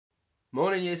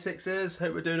Morning Year Sixers,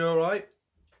 hope we're doing alright.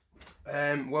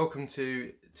 Welcome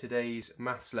to today's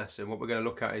maths lesson. What we're going to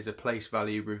look at is a place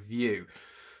value review.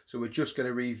 So we're just going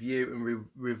to review and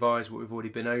revise what we've already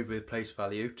been over with place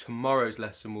value. Tomorrow's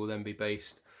lesson will then be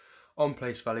based on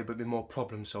place value, but be more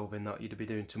problem solving that you'd be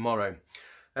doing tomorrow.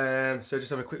 So just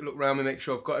have a quick look around me, make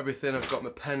sure I've got everything. I've got my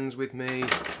pens with me,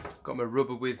 got my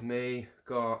rubber with me,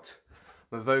 got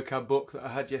my vocab book that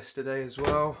I had yesterday as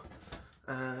well.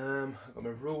 I've got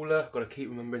my ruler. I've got to keep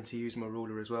remembering to use my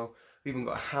ruler as well. I've even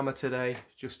got a hammer today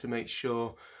just to make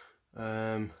sure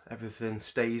everything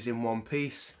stays in one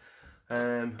piece.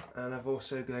 And I've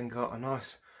also then got a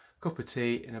nice cup of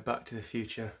tea in a Back to the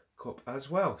Future cup as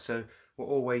well. So we're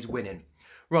always winning.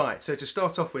 Right, so to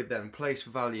start off with then, place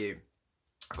value.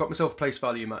 I've got myself a place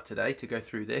value mat today to go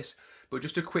through this, but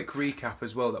just a quick recap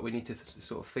as well that we need to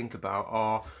sort of think about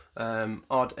are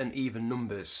odd and even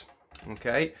numbers.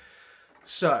 Okay,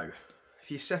 so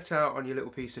if you set out on your little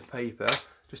piece of paper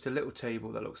just a little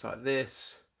table that looks like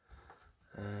this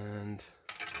and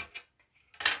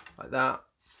like that,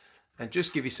 and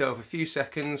just give yourself a few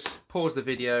seconds, pause the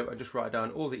video and just write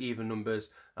down all the even numbers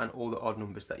and all the odd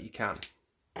numbers that you can.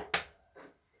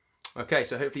 Okay,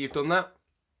 so hopefully you've done that.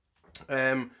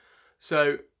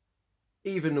 So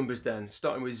even numbers then,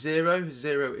 starting with 0.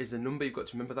 0 is the number, you've got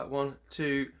to remember that one.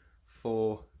 2,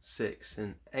 4, 6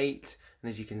 and 8, and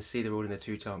as you can see they're all in the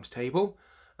 2 times table.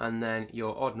 And then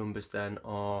your odd numbers then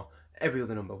are every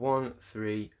other number, 1,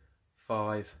 3,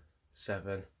 5,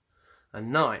 7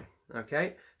 and 9.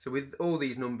 Okay, so with all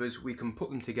these numbers we can put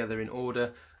them together in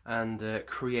order and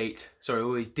create, sorry,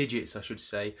 all these digits I should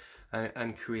say,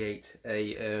 and create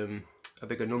a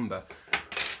bigger number.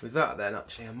 With that then,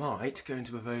 actually I might go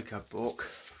into a vocab book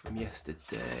from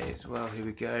yesterday as well. Here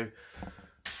we go.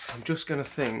 I'm just going to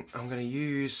think, I'm going to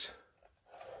use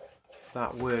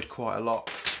that word quite a lot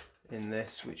in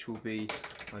this, which will be,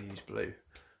 I'll use blue,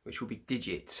 which will be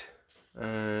digit.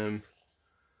 Because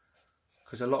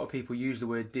a lot of people use the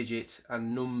word digit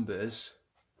and numbers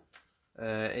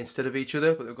instead of each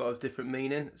other, but they've got a different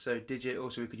meaning. So digit,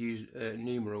 also we could use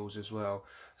numerals as well.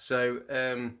 So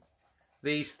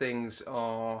these things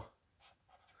are,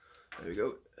 there we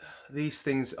go, these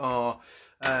things are,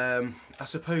 I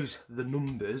suppose, the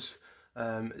numbers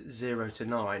 0 to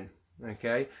 9,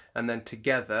 okay, and then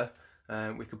together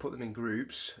we could put them in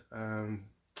groups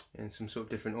in some sort of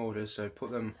different orders, so put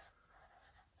them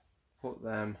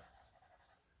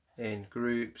in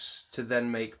groups to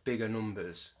then make bigger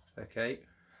numbers, okay,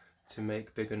 to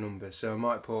make bigger numbers. So I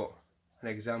might put an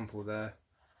example there,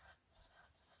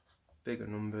 bigger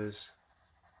numbers,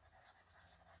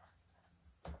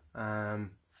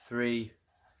 3,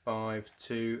 5,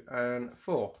 2 and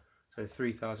 4, so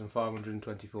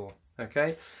 3,524.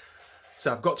 okay,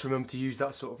 so I've got to remember to use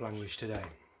that sort of language today.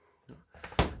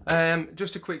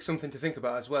 Just a quick something to think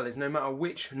about as well is no matter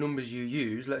which numbers you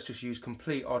use, let's just use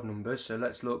complete odd numbers. So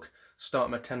let's look, start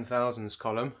my 10,000s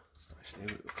column.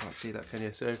 Actually, I can't see that, can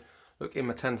you? So look in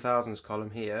my 10,000s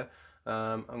column here,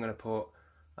 I'm going to put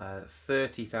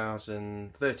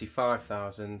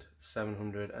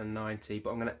 35,790, but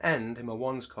I'm going to end in my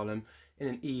ones column in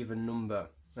an even number.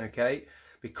 Okay,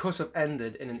 because I've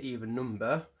ended in an even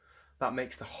number, that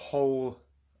makes the whole,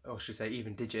 or should I say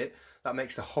even digit, that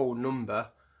makes the whole number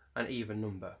an even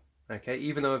number. Okay,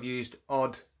 even though I've used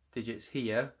odd digits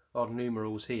here, odd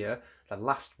numerals here, the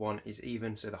last one is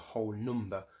even, so the whole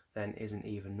number then is an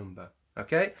even number.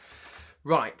 Okay,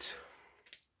 right.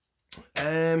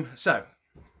 So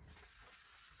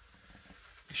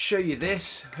show you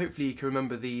this. Hopefully you can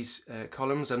remember these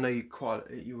columns. I know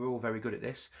you're all very good at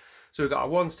this. So we've got our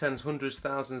ones, tens, hundreds,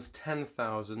 thousands,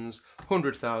 10,000s,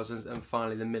 100,000s, and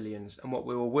finally the millions. And what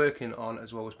we were working on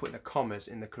as well was putting the commas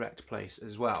in the correct place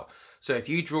as well. So if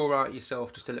you draw out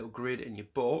yourself just a little grid in your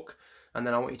book, and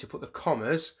then I want you to put the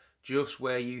commas just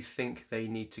where you think they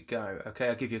need to go. Okay,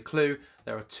 I'll give you a clue.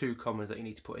 There are 2 commas that you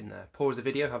need to put in there. Pause the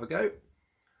video, have a go.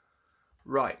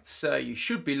 Right, so you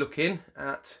should be looking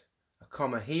at a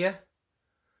comma here,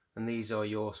 and these are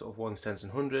your sort of ones, tens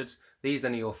and hundreds. These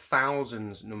then are your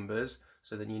thousands numbers,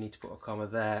 so then you need to put a comma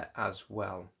there as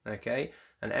well. Okay,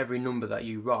 and every number that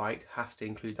you write has to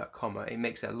include that comma. It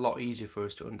makes it a lot easier for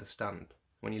us to understand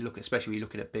when you look, especially when you're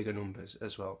looking at bigger numbers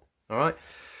as well. All right,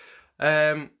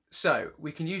 so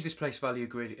we can use this place value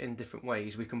grid in different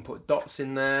ways. We can put dots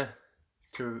in there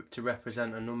to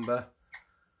represent a number,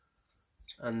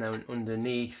 and then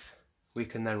underneath we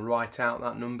can then write out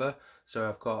that number. So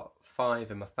I've got 5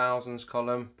 in my thousands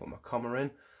column, put my comma in.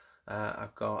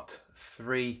 I've got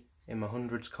 3 in my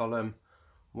hundreds column,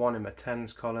 1 in my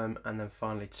tens column, and then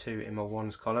finally 2 in my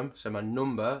ones column. So my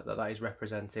number that is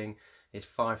representing is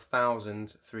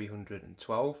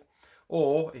 5,312.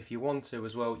 Or if you want to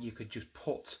as well, you could just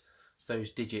put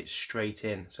those digits straight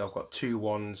in. So I've got 2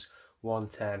 1s, 1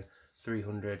 10,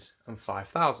 300s and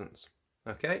 5,000s.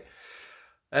 Okay.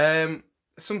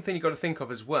 Something you've got to think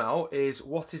of as well is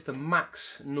what is the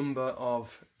max number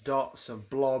of dots, of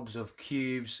blobs, of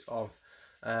cubes, of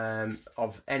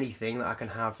anything that I can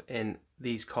have in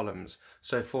these columns.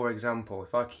 So for example,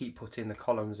 if I keep putting the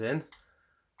columns in,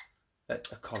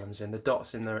 the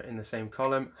dots in the same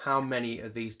column, how many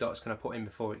of these dots can I put in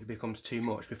before it becomes too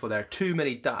much, before there are too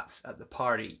many dots at the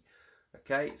party?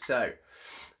 Okay, so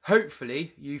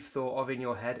hopefully you've thought of in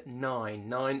your head 9.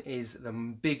 9 is the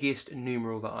biggest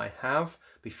numeral that I have.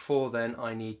 Before then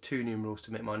I need 2 numerals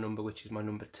to make my number, which is my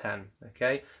number 10.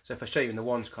 Okay, so if I show you in the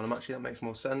ones column, actually that makes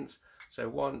more sense. So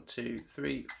 1 2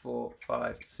 3 4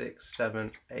 5 6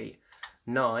 7 8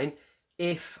 9.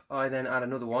 If I then add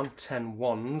another one, 10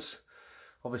 ones,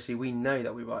 obviously we know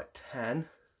that we write 10.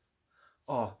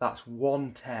 Oh, that's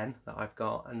 1 10 that I've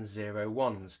got and 0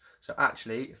 ones. So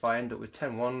actually if I end up with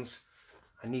 10 ones,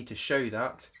 I need to show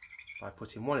that by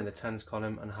putting 1 in the tens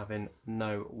column and having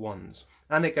no ones.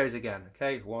 And it goes again,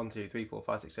 okay? 1 2 3 4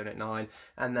 5 6 7 8 9,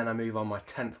 and then I move on. My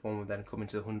 10th one will then come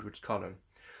into the hundreds column.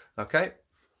 Okay,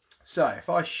 so if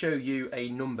I show you a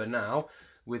number now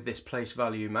with this place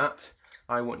value mat,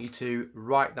 I want you to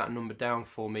write that number down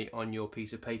for me on your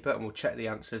piece of paper, and we'll check the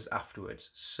answers afterwards.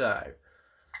 So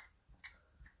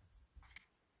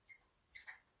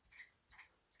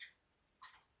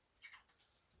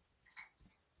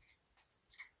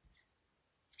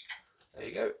there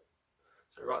you go.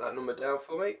 So write that number down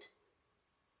for me.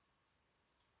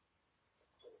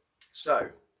 So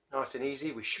nice and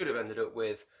easy. We should have ended up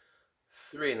with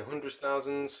 3 in the hundreds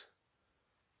thousands,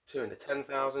 2 in the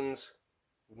 10,000s,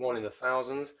 1 in the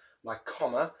thousands. My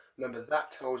comma, remember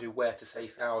that tells you where to say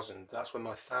thousand. That's when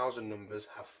my thousand numbers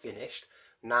have finished.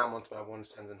 Now I'm onto my ones,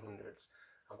 tens and hundreds.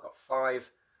 I've got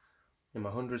 5 in my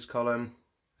hundreds column,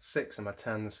 6 in my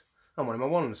tens and 1 in my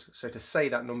ones. So to say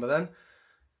that number then,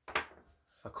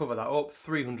 if I cover that up,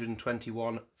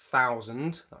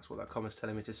 321,000, that's what that comma's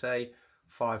telling me to say,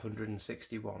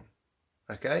 561.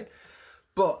 Okay,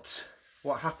 but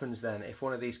what happens then if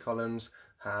one of these columns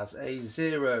has a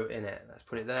 0 in it? Let's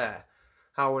put it there.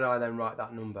 How would I then write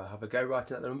that number? Have a go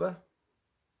writing out the number.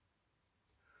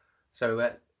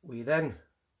 So we then,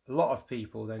 a lot of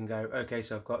people then go, okay,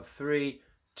 so I've got 3,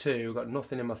 2, I've got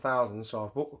nothing in my thousands, so I'll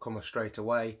book the comma straight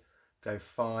away, go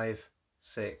 5,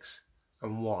 6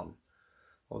 and 1.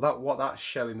 Well, what that's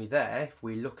showing me there, if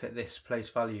we look at this place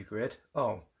value grid,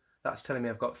 oh, that's telling me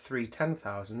I've got 3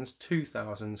 10,000s,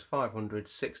 2,000s, 500s,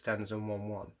 6 tens and 1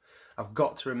 1. I've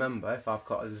got to remember, if I've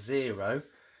got a 0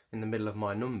 in the middle of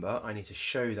my number, I need to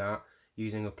show that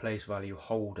using a place value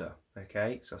holder.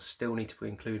 Okay, so I still need to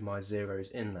include my zeros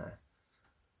in there,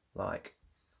 like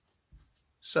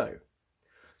so.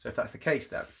 So if that's the case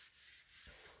then,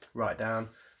 write down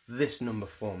this number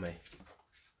for me.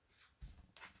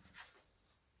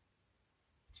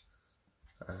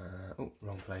 Oh,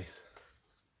 wrong place.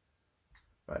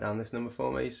 Write down this number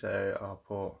for me, so I'll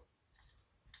put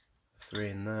 3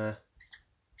 in there,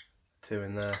 2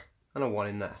 in there, and a 1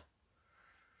 in there.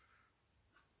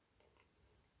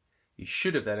 You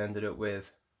should have then ended up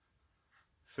with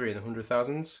 3 in the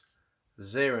 100,000s,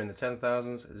 0 in the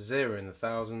 10,000s, 0 in the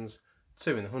thousands,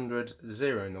 2 in the hundreds,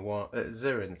 0 in the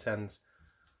 0 in the tens,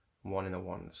 1 in the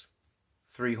ones.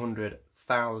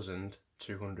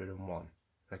 300,201.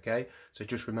 Okay, so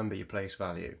just remember your place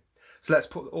value. So let's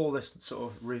put all this sort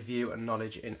of review and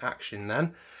knowledge in action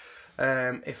then.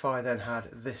 If I then had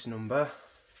this number,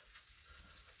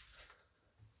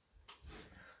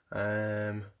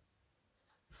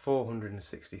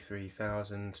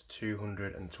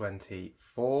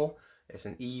 463,224. It's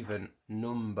an even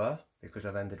number because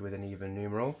I've ended with an even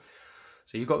numeral.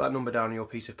 So you've got that number down on your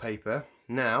piece of paper.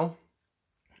 Now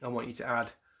I want you to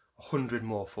add 100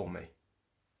 more for me.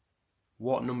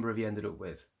 What number have you ended up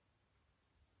with?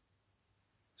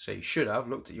 So you should have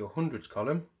looked at your hundreds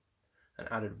column and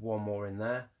added 1 more in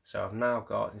there. So I've now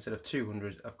got, instead of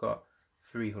 200s, I've got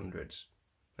 300s.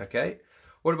 Okay,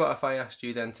 what about if I asked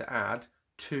you then to add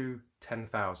 2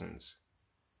 10,000s?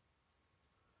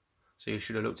 So you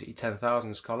should have looked at your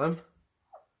 10,000s column.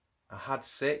 I had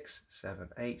 6, 7,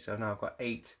 8, so now I've got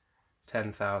 8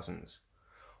 10,000s.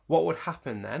 What would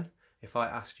happen then if I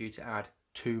asked you to add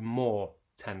 2 more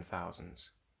 10,000s?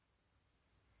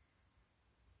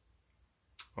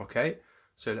 Okay,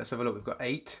 so let's have a look. We've got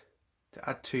 8. To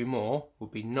add 2 more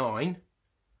would be 9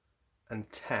 and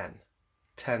 10.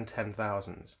 10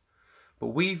 10,000s. But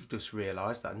we've just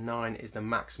realised that 9 is the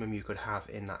maximum you could have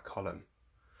in that column.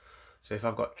 So if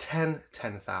I've got 10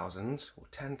 10,000s, well,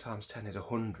 10 times 10 is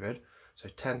 100, so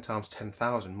 10 times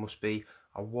 10,000 must be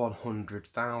a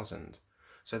 100,000.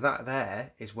 So that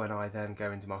there is when I then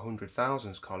go into my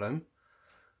 100,000s column.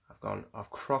 I've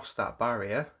crossed that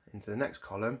barrier into the next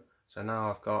column, so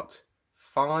now I've got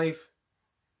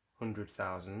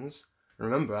 500,000s.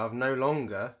 Remember, I've no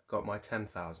longer got my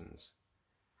 10,000s.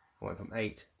 I went from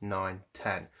 8, 9,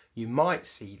 10. You might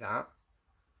see that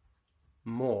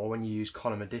more when you use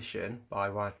column addition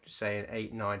by saying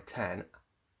 8, 9, 10,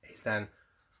 is then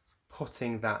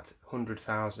putting that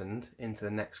 100,000 into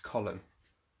the next column.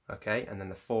 Okay, and then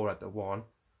the 4 at the 1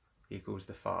 equals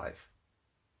the 5.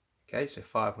 Okay, so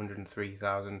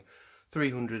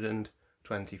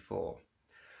 503,324.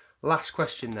 Last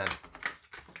question then.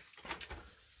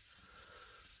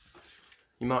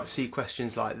 You might see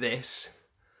questions like this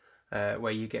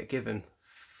where you get given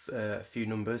a few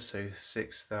numbers, so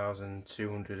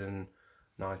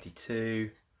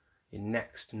 6,292. Your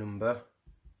next number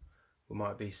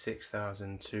might be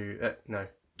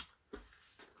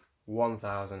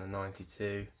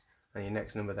 1,092, and your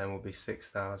next number then will be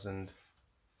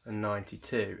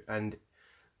 6,092, and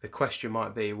the question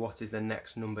might be, what is the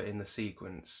next number in the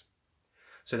sequence?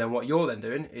 So then what you're then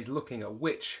doing is looking at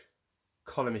which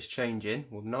column is changing.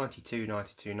 Well, 92,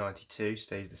 92, 92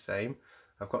 stays the same.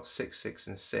 I've got 6, 6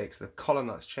 and 6. The column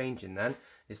that's changing then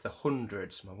is the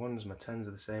hundreds. My ones, my tens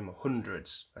are the same, or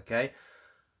hundreds, okay?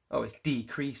 Oh, it's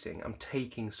decreasing. I'm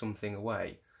taking something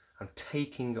away. I'm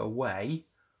taking away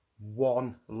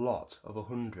one lot of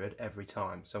 100 every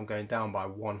time. So I'm going down by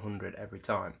 100 every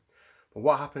time. But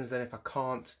what happens then if I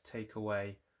can't take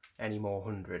away any more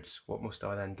hundreds? What must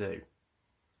I then do?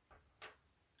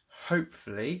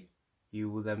 Hopefully,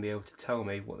 you will then be able to tell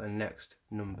me what the next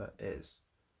number is.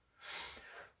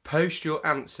 Post your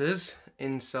answers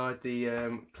inside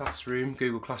the classroom,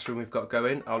 Google Classroom we've got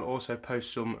going. I'll also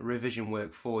post some revision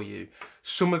work for you.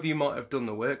 Some of you might have done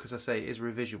the work, because I say it is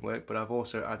revision work, but I've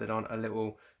also added on a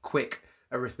little quick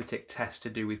arithmetic test to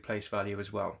do with place value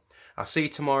as well. I'll see you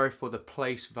tomorrow for the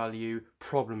place value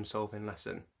problem solving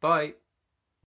lesson. Bye!